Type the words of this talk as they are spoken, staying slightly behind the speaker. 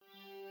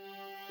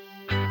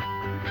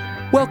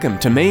Welcome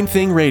to Main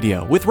Thing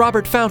Radio with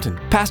Robert Fountain,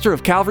 pastor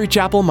of Calvary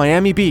Chapel,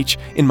 Miami Beach,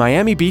 in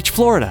Miami Beach,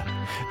 Florida.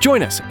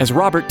 Join us as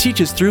Robert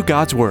teaches through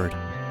God's Word.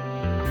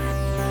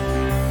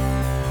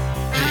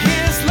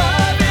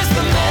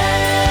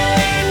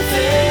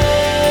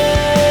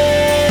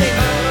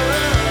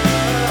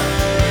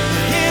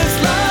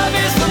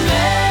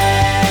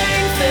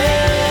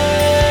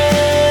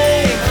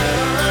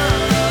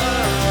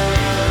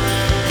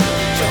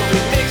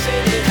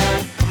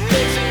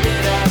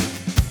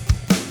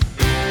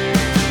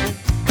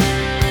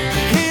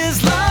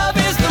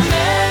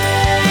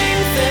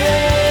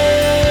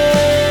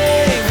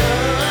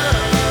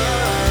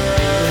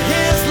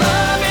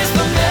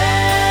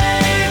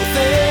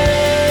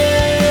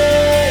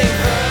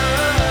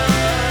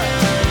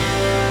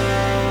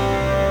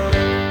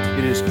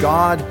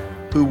 God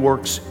who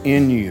works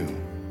in you,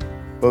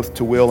 both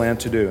to will and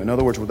to do. In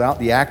other words, without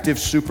the active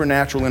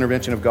supernatural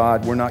intervention of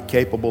God, we're not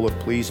capable of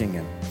pleasing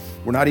Him.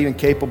 We're not even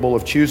capable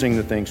of choosing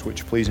the things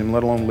which please Him,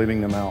 let alone living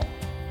them out.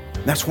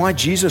 That's why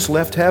Jesus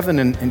left heaven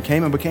and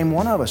came and became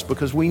one of us,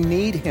 because we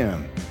need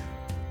Him.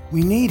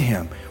 We need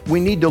Him.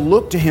 We need to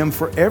look to Him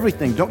for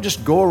everything. Don't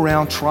just go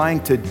around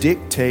trying to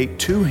dictate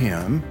to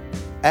Him.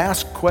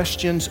 Ask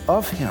questions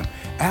of Him.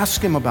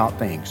 Ask Him about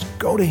things.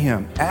 Go to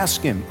Him.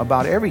 Ask Him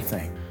about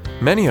everything.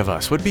 Many of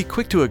us would be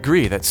quick to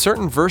agree that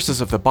certain verses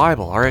of the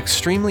Bible are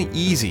extremely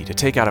easy to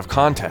take out of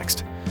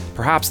context.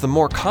 Perhaps the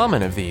more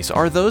common of these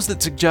are those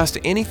that suggest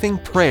anything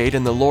prayed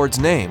in the Lord's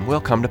name will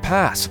come to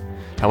pass.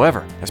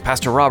 However, as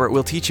Pastor Robert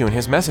will teach you in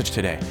his message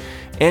today,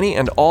 any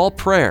and all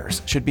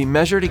prayers should be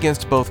measured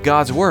against both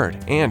God's Word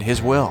and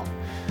His will.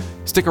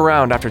 Stick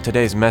around after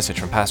today's message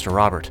from Pastor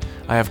Robert.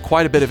 I have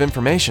quite a bit of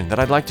information that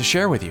I'd like to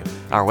share with you: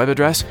 our web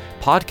address,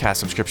 podcast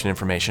subscription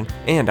information,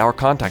 and our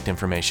contact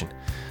information.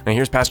 Now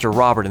here's Pastor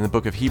Robert in the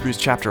book of Hebrews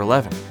chapter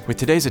 11 with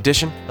today's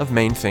edition of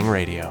Main Thing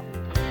Radio.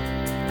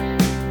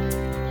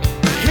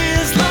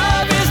 His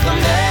love is the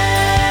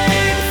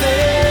main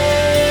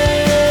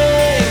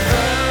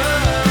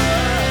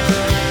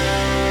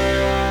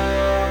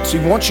thing. See,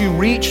 once you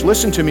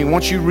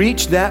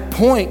reach that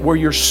point where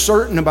you're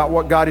certain about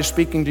what God is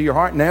speaking to your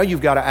heart, now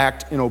you've got to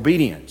act in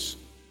obedience.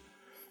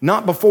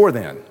 Not before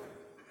then.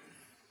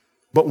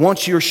 But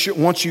once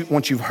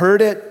you've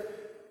heard it,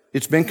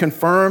 it's been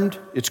confirmed,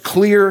 it's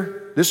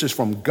clear, this is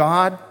from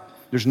God,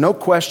 there's no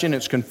question,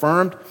 it's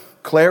confirmed,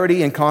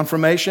 clarity and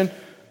confirmation,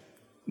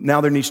 now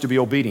there needs to be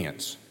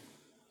obedience.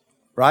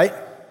 Right?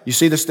 You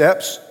see the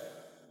steps?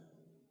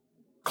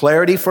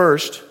 Clarity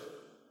first,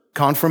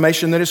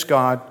 confirmation that it's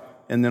God,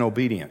 and then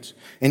obedience.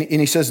 And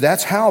he says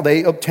that's how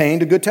they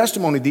obtained a good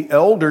testimony. The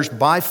elders,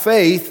 by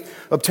faith,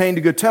 obtained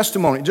a good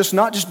testimony.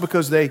 Not just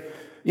because they,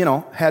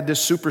 had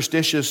this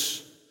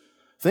superstitious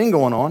thing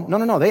going on.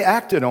 No. They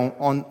acted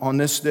on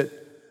this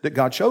that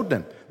God showed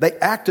them. They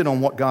acted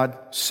on what God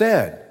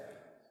said.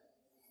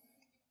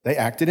 They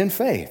acted in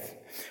faith.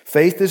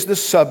 Faith is the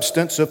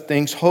substance of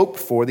things hoped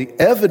for, the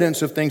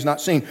evidence of things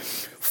not seen.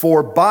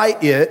 For by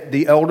it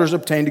the elders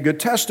obtained a good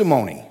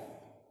testimony.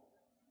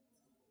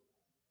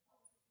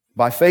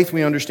 By faith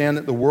we understand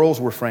that the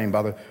worlds were framed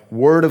by the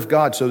Word of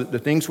God, so that the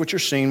things which are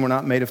seen were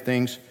not made of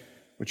things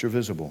which are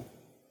visible.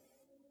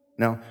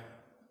 Now,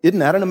 isn't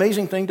that an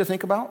amazing thing to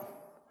think about?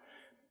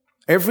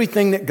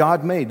 Everything that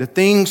God made, the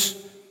things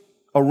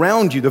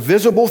around you, the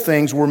visible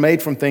things were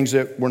made from things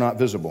that were not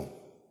visible.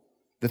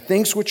 The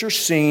things which are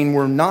seen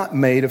were not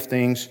made of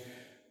things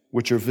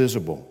which are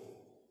visible.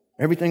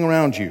 Everything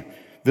around you,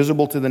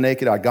 visible to the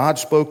naked eye. God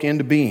spoke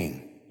into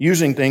being,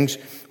 using things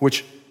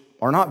which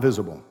are not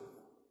visible.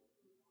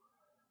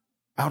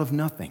 Out of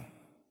nothing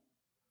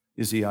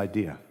is the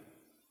idea.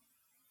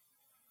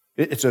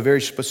 It's a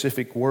very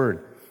specific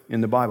word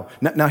in the Bible.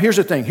 Now here's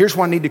the thing. Here's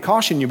why I need to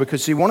caution you,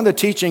 because see, one of the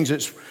teachings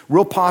that's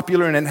real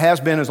popular, and it has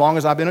been as long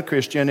as I've been a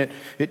Christian,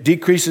 it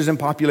decreases in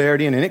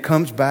popularity and then it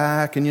comes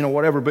back and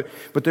whatever,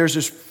 but there's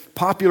this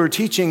popular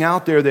teaching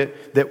out there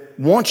that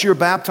once you're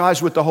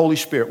baptized with the Holy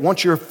Spirit,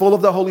 once you're full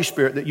of the Holy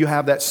Spirit, that you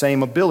have that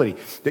same ability,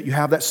 that you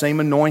have that same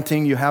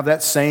anointing, you have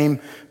that same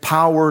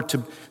power,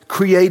 to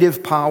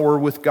creative power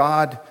with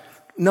God.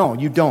 No,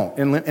 you don't.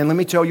 And let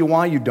me tell you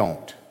why you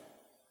don't.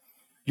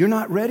 You're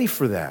not ready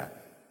for that.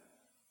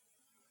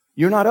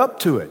 You're not up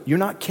to it. You're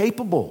not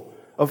capable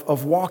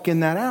of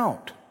walking that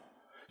out.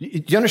 Do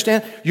you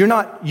understand?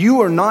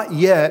 You are not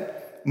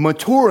yet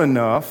mature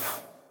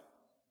enough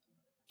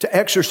to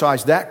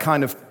exercise that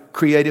kind of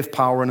creative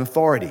power and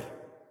authority.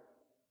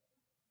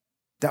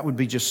 That would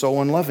be just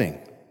so unloving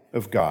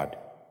of God.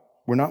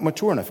 We're not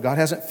mature enough. God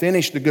hasn't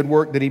finished the good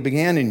work that He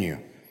began in you.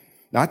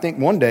 Now, I think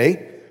one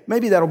day,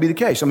 maybe that'll be the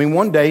case.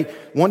 One day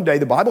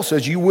the Bible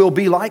says you will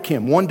be like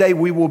Him. One day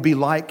we will be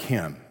like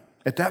Him.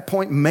 At that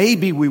point,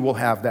 maybe we will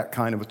have that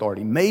kind of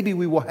authority. Maybe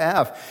we will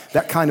have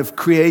that kind of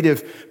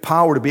creative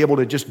power to be able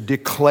to just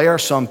declare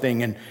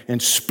something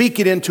and speak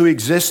it into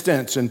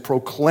existence and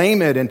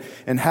proclaim it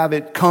and have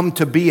it come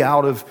to be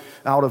out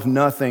of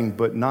nothing,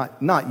 but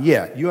not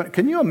yet.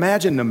 Can you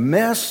imagine the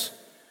mess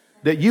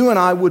that you and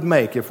I would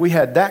make if we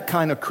had that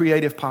kind of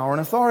creative power and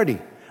authority?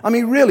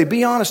 Really,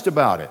 be honest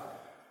about it.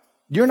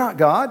 You're not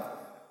God.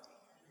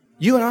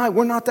 You and I,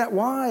 we're not that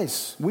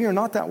wise. We are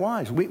not that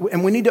wise.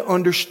 And we need to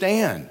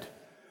understand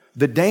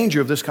the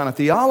danger of this kind of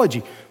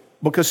theology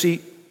because,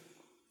 see,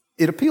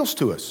 it appeals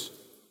to us.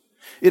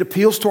 It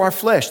appeals to our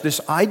flesh,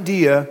 this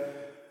idea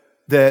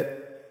that,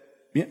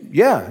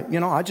 yeah,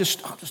 I'll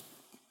just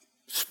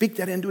speak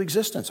that into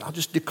existence. I'll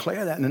just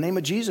declare that in the name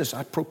of Jesus.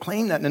 I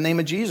proclaim that in the name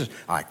of Jesus.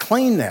 I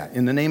claim that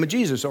in the name of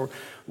Jesus, or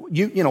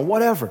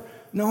whatever.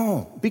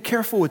 No, be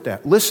careful with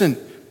that. Listen,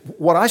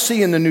 what I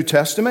see in the New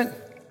Testament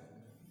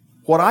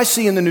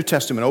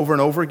over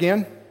and over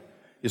again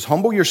is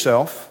humble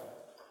yourself.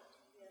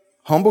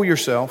 Humble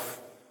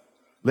yourself.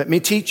 Let me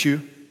teach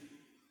you.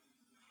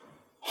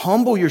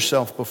 Humble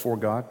yourself before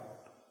God.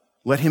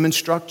 Let Him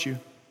instruct you.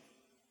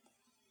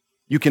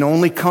 You can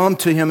only come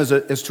to Him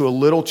as to a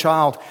little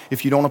child.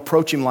 If you don't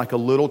approach Him like a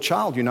little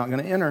child, you're not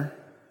going to enter.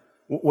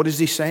 What is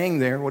He saying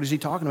there? What is He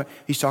talking about?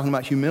 He's talking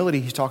about humility.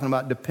 He's talking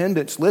about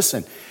dependence.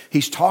 Listen,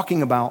 He's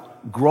talking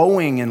about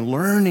growing and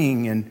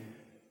learning and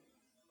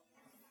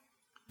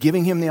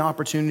giving Him the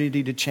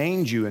opportunity to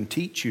change you and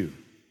teach you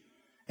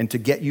and to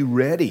get you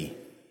ready.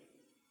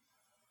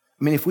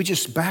 I mean, if we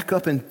just back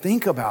up and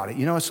think about it,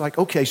 it's like,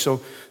 okay,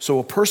 so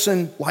a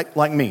person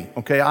like me,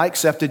 okay, I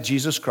accepted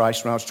Jesus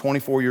Christ when I was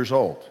 24 years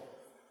old.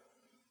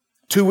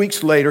 2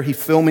 weeks later, He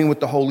filled me with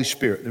the Holy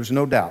Spirit. There's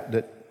no doubt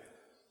that.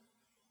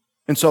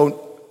 And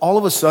so all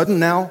of a sudden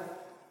now,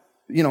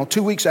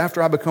 2 weeks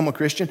after I become a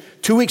Christian,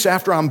 2 weeks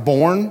after I'm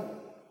born,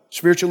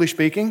 spiritually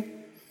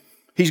speaking,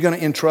 He's going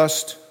to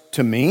entrust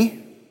to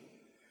me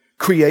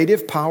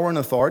creative power and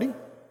authority.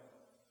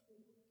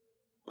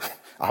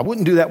 I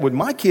wouldn't do that with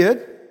my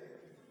kid,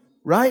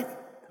 right?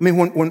 I mean,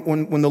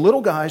 when the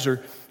little guys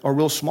are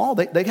real small,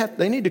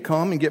 they need to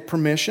come and get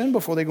permission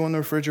before they go in the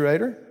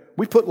refrigerator.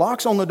 We put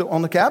locks on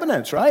the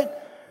cabinets, right?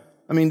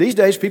 I mean, these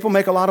days people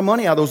make a lot of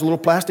money out of those little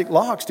plastic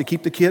locks to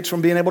keep the kids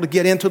from being able to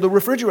get into the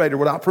refrigerator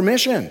without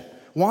permission.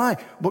 Why?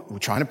 But we're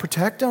trying to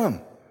protect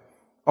them.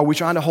 Are we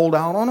trying to hold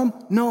out on them?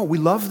 No, we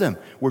love them.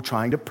 We're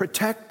trying to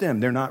protect them.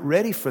 They're not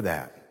ready for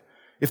that.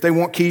 If they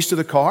want keys to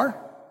the car,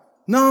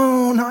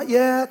 no, not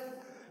yet.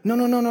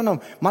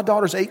 No. My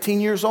daughter's 18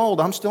 years old.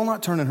 I'm still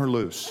not turning her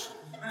loose.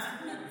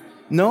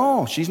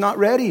 No, she's not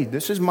ready.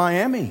 This is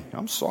Miami.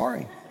 I'm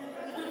sorry.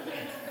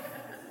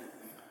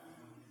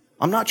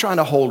 I'm not trying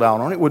to hold out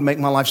on it. It would make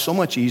my life so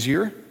much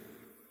easier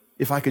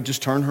if I could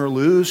just turn her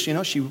loose.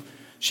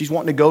 She's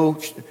wanting to go.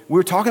 We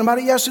were talking about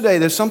it yesterday.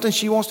 There's something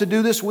she wants to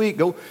do this week.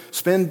 Go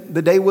spend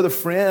the day with a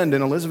friend.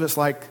 And Elizabeth's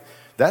like,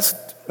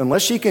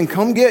 unless she can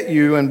come get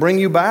you and bring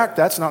you back,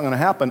 that's not going to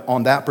happen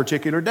on that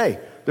particular day.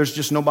 There's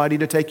just nobody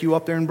to take you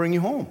up there and bring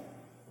you home.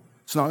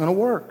 It's not going to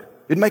work.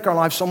 It'd make our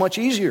life so much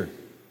easier.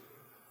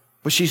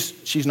 But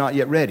she's not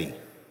yet ready.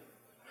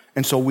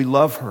 And so we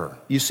love her.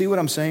 You see what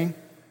I'm saying?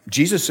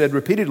 Jesus said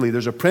repeatedly,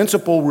 there's a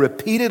principle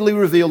repeatedly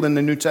revealed in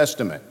the New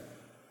Testament.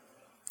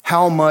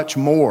 How much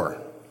more?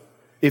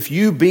 If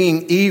you,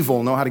 being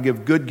evil, know how to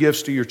give good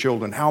gifts to your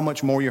children, how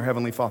much more your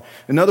Heavenly Father?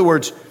 In other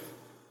words,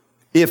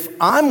 if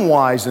I'm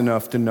wise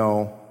enough to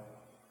know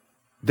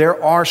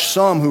there are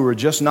some who are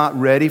just not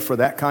ready for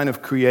that kind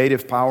of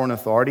creative power and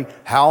authority,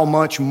 how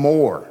much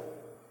more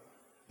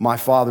my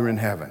Father in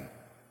heaven?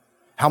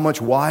 How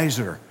much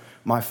wiser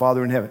my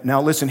Father in heaven?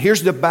 Now listen,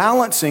 here's the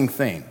balancing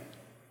thing,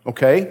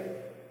 okay?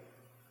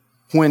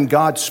 When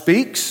God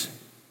speaks,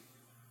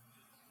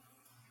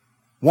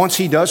 once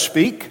He does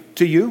speak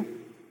to you,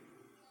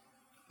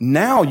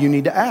 now you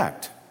need to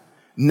act.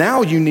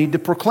 Now you need to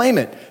proclaim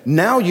it.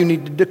 Now you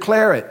need to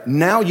declare it.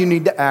 Now you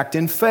need to act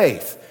in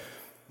faith.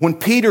 When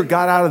Peter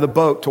got out of the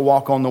boat to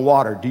walk on the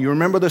water, do you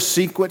remember the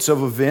sequence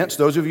of events?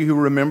 Those of you who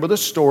remember the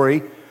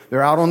story,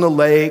 they're out on the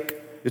lake.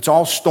 It's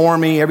all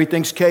stormy.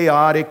 Everything's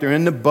chaotic. They're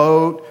in the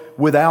boat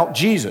without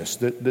Jesus.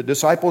 The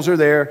disciples are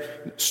there.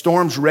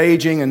 Storm's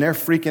raging and they're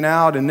freaking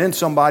out. And then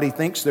somebody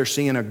thinks they're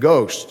seeing a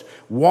ghost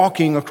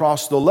walking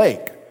across the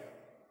lake.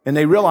 And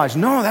they realize,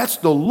 no, that's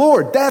the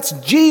Lord. That's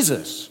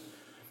Jesus.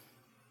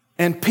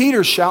 And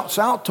Peter shouts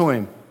out to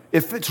him,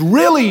 if it's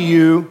really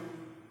you,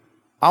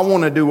 I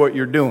want to do what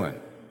you're doing.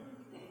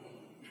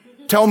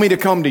 Tell me to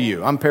come to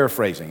you. I'm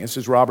paraphrasing. This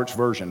is Robert's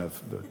version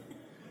of the...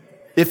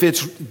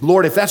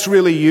 Lord, if that's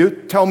really you,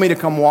 tell me to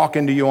come walk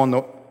into you on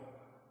the...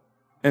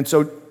 And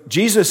so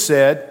Jesus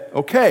said,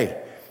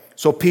 okay.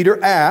 So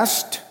Peter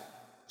asked,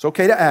 it's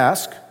okay to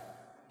ask.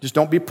 Just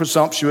don't be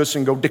presumptuous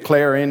and go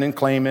declaring and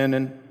claiming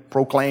and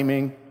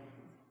proclaiming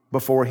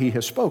before He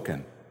has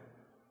spoken.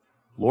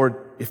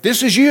 Lord, if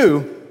this is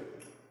you,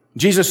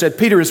 Jesus said,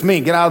 Peter, it's me.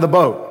 Get out of the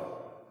boat.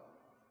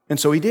 And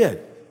so he did.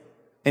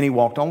 And he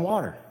walked on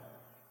water.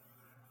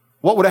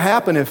 What would have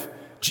happened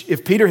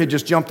if Peter had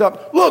just jumped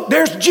up? Look,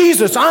 there's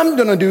Jesus. I'm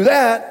going to do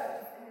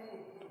that.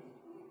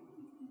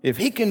 If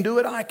He can do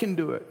it, I can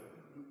do it.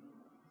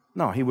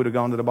 No, he would have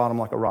gone to the bottom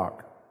like a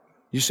rock.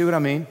 You see what I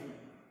mean?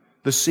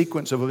 The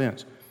sequence of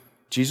events.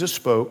 Jesus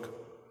spoke.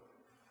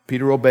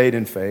 Peter obeyed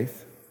in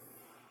faith.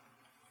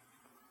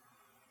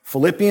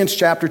 Philippians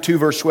chapter 2,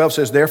 verse 12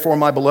 says, therefore,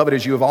 my beloved,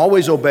 as you have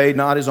always obeyed,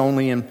 not as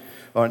only in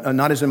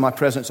not as in my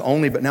presence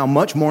only, but now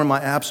much more in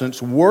my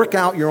absence, work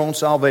out your own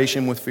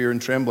salvation with fear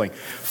and trembling.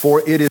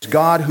 For it is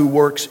God who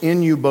works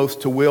in you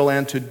both to will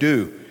and to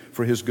do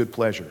for his good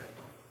pleasure.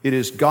 It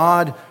is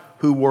God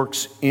who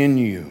works in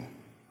you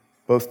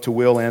both to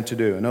will and to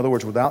do. In other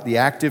words, without the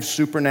active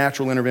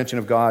supernatural intervention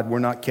of God, we're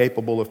not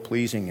capable of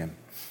pleasing him.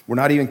 We're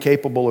not even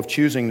capable of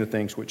choosing the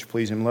things which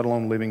please him, let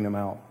alone living them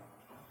out.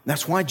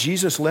 That's why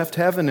Jesus left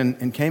heaven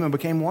and came and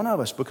became one of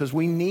us, because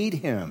we need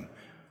him.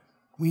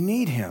 We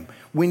need him.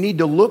 We need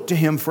to look to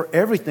him for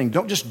everything.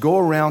 Don't just go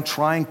around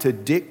trying to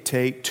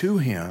dictate to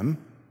him.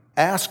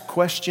 Ask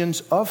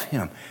questions of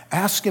him.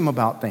 Ask him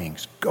about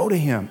things. Go to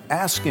him.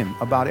 Ask him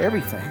about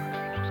everything.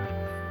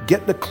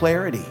 Get the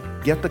clarity.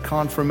 Get the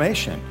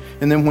confirmation.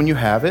 And then when you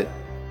have it,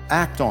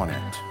 act on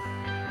it.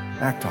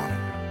 Act on it.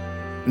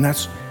 And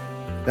that's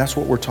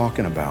what we're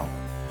talking about.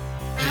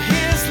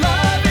 His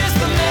love is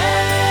the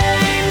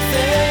main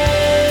thing.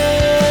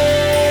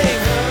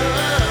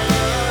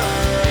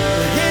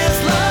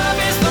 His love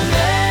is the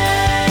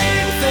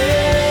main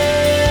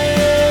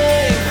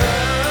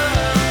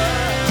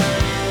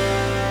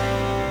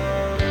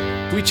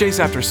thing. We chase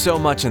after so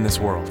much in this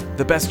world.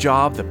 The best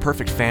job, the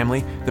perfect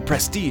family, the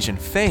prestige and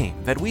fame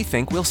that we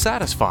think will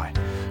satisfy.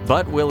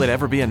 But will it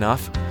ever be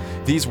enough?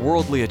 These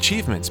worldly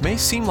achievements may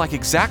seem like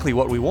exactly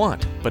what we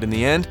want, but in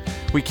the end,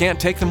 we can't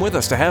take them with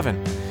us to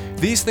heaven.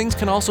 These things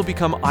can also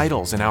become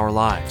idols in our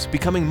lives,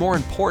 becoming more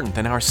important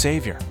than our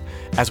Savior.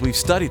 As we've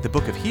studied the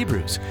book of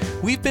Hebrews,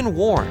 we've been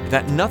warned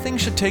that nothing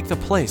should take the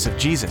place of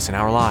Jesus in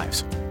our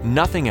lives.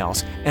 Nothing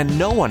else and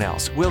no one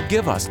else will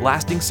give us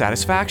lasting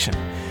satisfaction.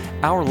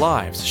 Our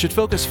lives should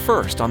focus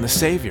first on the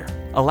Savior,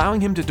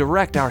 allowing him to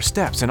direct our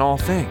steps in all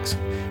things.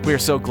 We are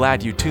so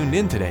glad you tuned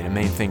in today to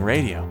Main Thing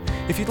Radio.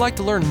 If you'd like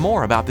to learn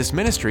more about this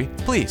ministry,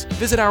 please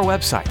visit our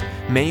website,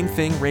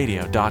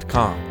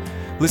 mainthingradio.com.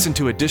 Listen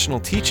to additional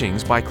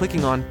teachings by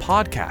clicking on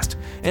Podcast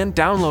and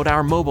download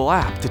our mobile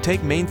app to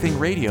take Main Thing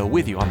Radio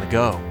with you on the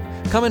go.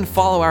 Come and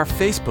follow our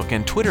Facebook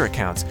and Twitter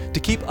accounts to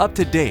keep up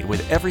to date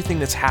with everything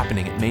that's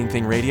happening at Main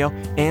Thing Radio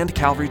and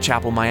Calvary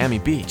Chapel, Miami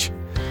Beach.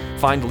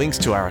 Find links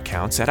to our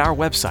accounts at our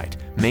website,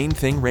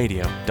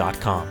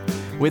 mainthingradio.com.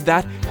 With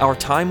that, our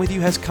time with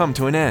you has come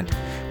to an end.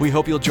 We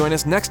hope you'll join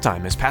us next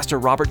time as Pastor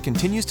Robert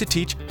continues to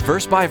teach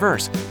verse by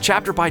verse,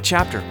 chapter by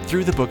chapter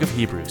through the book of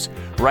Hebrews,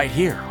 right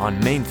here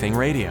on Main Thing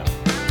Radio.